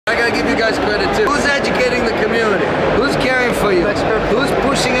I gotta give you guys credit too. Who's educating the community? Who's caring for you? Who's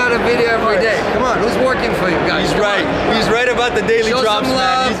pushing out a video every day? Come on, who's working for you guys? He's right. He's right about the daily drops,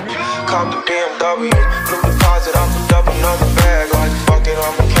 man. Cop the BMW, new deposit, I'm a double another bag. Like fuck it,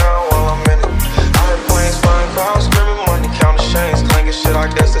 I'ma count while I'm in it. I heard planes flying, crowds screaming, money counting chains, clanging shit.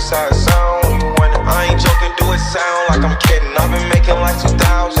 I guess that's how it sound when you win it. I ain't joking, do it sound like I'm kidding. I've been making like 2,000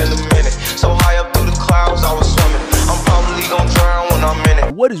 a minute, so high up through the clouds I was swimming. I'm probably gonna drown when I'm in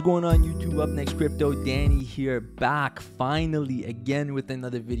it. What is going on, YouTube? Up next, Crypto Danny here, back finally again with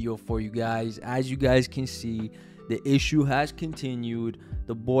another video for you guys. As you guys can see, the issue has continued.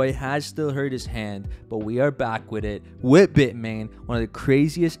 The boy has still hurt his hand, but we are back with it with Bitmain, one of the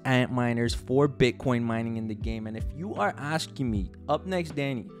craziest Antminers for Bitcoin mining in the game. And if you are asking me, up next,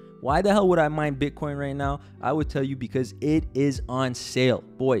 Danny, why the hell would I mine Bitcoin right now? I would tell you because it is on sale.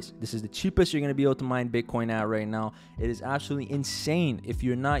 Boys, this is the cheapest you're going to be able to mine Bitcoin at right now. It is absolutely insane if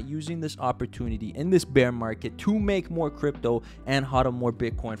you're not using this opportunity in this bear market to make more crypto and hodl more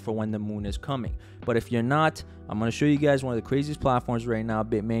Bitcoin for when the moon is coming. But if you're not, I'm going to show you guys one of the craziest platforms right now,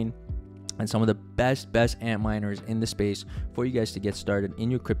 Bitmain, and some of the best Antminers in the space for you guys to get started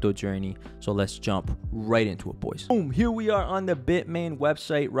in your crypto journey. So let's jump right into it, boys. Boom, here we are on the Bitmain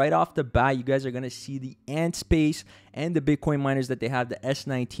website. Right off the bat, you guys are going to see the Ant space and the Bitcoin miners that they have, the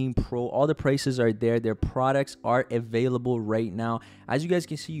S19 Pro. All the prices are there. Their products are available right now. As you guys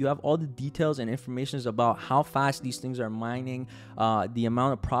can see, you have all the details and information about how fast these things are mining, the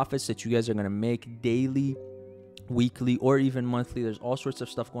amount of profits that you guys are going to make daily, weekly, or even monthly. There's all sorts of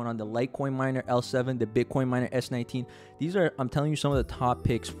stuff going on. The Litecoin miner L7, the Bitcoin miner S19. These are, I'm telling you, some of the top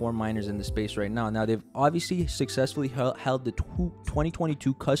picks for miners in the space right now. Now, they've obviously successfully held the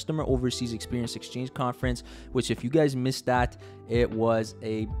 2022 Customer Overseas Experience Exchange Conference, which, if you guys missed that, it was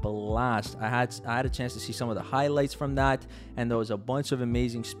a blast. I had a chance to see some of the highlights from that, and there was a bunch of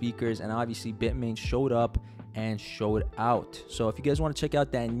amazing speakers, and obviously Bitmain showed up and showed out. So if you guys want to check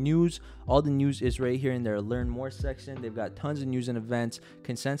out that news, all the news is right here in their learn more section. They've got tons of news and events,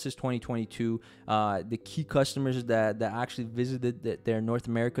 consensus 2022, the key customers that actually visited their North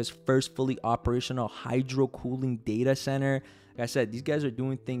America's first fully operational hydro cooling data center. Like I said, these guys are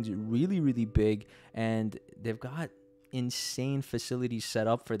doing things really big, and they've got insane facilities set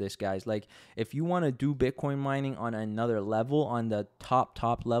up for this, guys. Like, if you want to do Bitcoin mining on another level, on the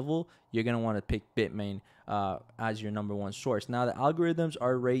top level, you're gonna want to pick Bitmain as your number one source. Now, the algorithms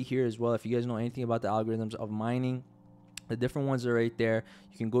are right here as well. If you guys know anything about the algorithms of mining, the different ones are right there.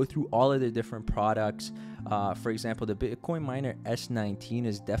 You can go through all of the different products. For example, the Bitcoin miner S19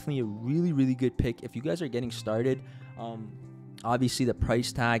 is definitely a really good pick if you guys are getting started. Obviously, the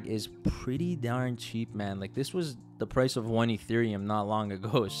price tag is pretty darn cheap, man. Like, this was the price of 1 Ethereum not long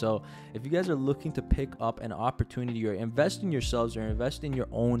ago. So if you guys are looking to pick up an opportunity or invest in yourselves or invest in your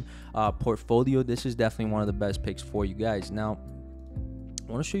own portfolio, this is definitely one of the best picks for you guys. Now,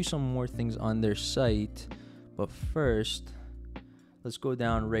 I want to show you some more things on their site, but first, let's go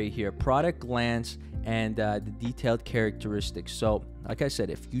down right here, product glance and the detailed characteristics. So like I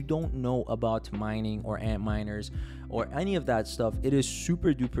said, if you don't know about mining or Antminers or any of that stuff, it is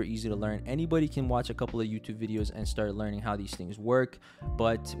super duper easy to learn. Anybody can watch a couple of YouTube videos and start learning how these things work.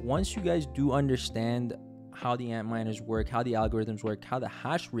 But once you guys do understand how the Antminers work, how the algorithms work, how the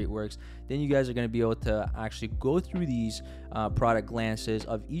hash rate works, then you guys are going to be able to actually go through these product glances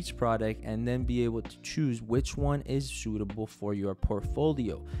of each product and then be able to choose which one is suitable for your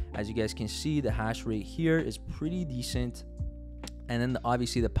portfolio. As you guys can see, the hash rate here is pretty decent. And then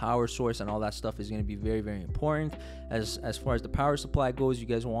obviously the power source and all that stuff is going to be very important. As far as the power supply goes, you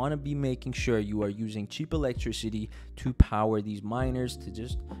guys want to be making sure you are using cheap electricity to power these miners to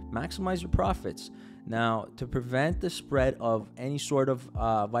just maximize your profits. Now, to prevent the spread of any sort of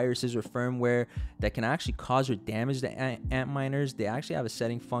viruses or firmware that can actually cause or damage the Antminers, they actually have a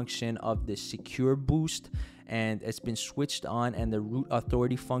setting function of the secure boost, and it's been switched on, and the root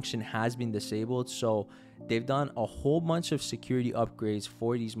authority function has been disabled. So they've done a whole bunch of security upgrades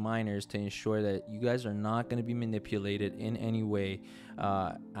for these miners to ensure that you guys are not going to be manipulated in any way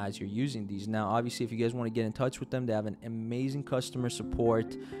as you're using these. Now, obviously, if you guys want to get in touch with them, they have an amazing customer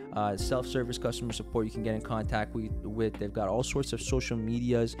support, self-service customer support you can get in contact with. They've got all sorts of social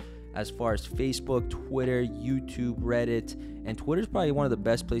medias as far as Facebook, Twitter, YouTube, Reddit, and Twitter is probably one of the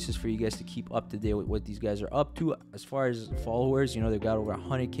best places for you guys to keep up to date with what these guys are up to. As far as followers, you know, they've got over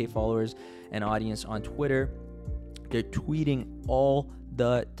 100K followers and audience on Twitter. They're tweeting all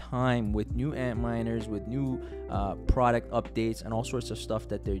the time with new Antminers, with new product updates and all sorts of stuff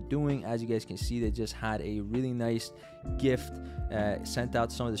that they're doing. As you guys can see, they just had a really nice gift sent out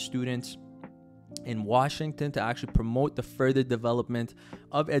to some of the students in Washington to actually promote the further development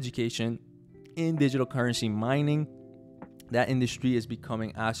of education in digital currency mining. That industry is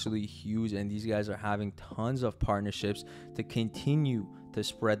becoming absolutely huge, and these guys are having tons of partnerships to continue to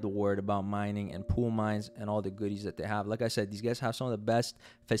spread the word about mining and pool mines and all the goodies that they have. Like I said, these guys have some of the best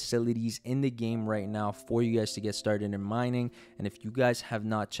facilities in the game right now for you guys to get started in mining. And if you guys have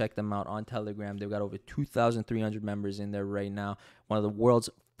not checked them out on Telegram, they've got over 2,300 members in there right now. One of the world's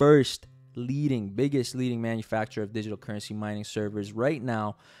biggest leading manufacturer of digital currency mining servers right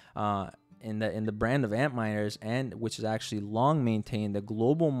now, in the brand of Antminers, and which has actually long maintained the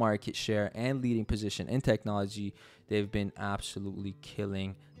global market share and leading position in technology. They've been absolutely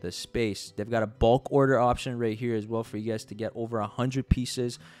killing the space. They've got a bulk order option right here as well for you guys to get over 100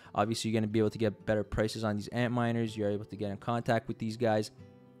 pieces. Obviously, you're going to be able to get better prices on these Antminers. You're able to get in contact with these guys,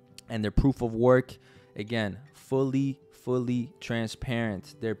 and their proof of work, again, fully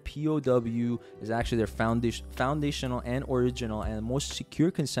transparent. Their POW is actually their foundational and original and the most secure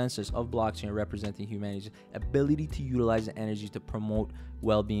consensus of blockchain, representing humanity's ability to utilize the energy to promote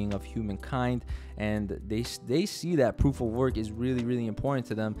well-being of humankind. And they see that proof of work is really important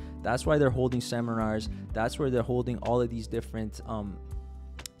to them. That's why they're holding seminars. That's where they're holding all of these different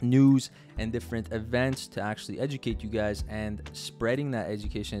news and different events to actually educate you guys, and spreading that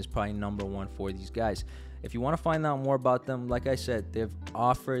education is probably #1 for these guys. If you want to find out more about them, like I said, they've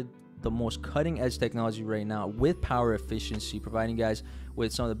offered the most cutting edge technology right now with power efficiency, providing guys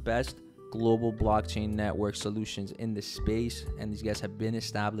with some of the best global blockchain network solutions in the space. And these guys have been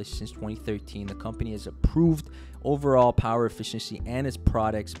established since 2013. The company has approved overall power efficiency and its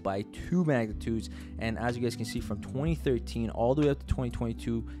products by 2 magnitudes. And as you guys can see, from 2013 all the way up to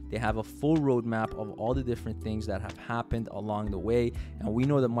 2022, they have a full roadmap of all the different things that have happened along the way. And we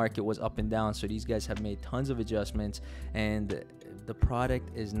know the market was up and down, so these guys have made tons of adjustments, and the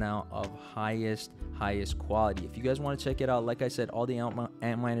product is now of highest quality. If you guys want to check it out, like I said, all the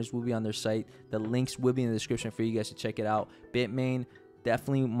Antminers will be on their site. The links will be in the description for you guys to check it out. Bitmain,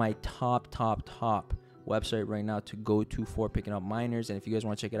 definitely my top website right now to go to for picking up miners. And if you guys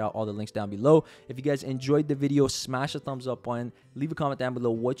want to check it out, all the links down below. If you guys enjoyed the video, smash the thumbs up button, leave a comment down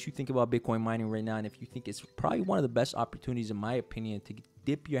below what you think about Bitcoin mining right now, and if you think it's probably one of the best opportunities, in my opinion, to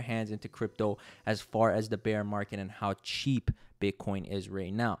dip your hands into crypto as far as the bear market and how cheap Bitcoin is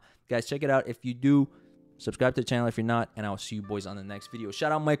right now. Guys, check it out. If you do, subscribe to the channel if you're not, and I'll see you boys on the next video.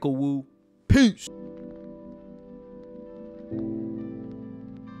 Shout out Michael Wu. Peace.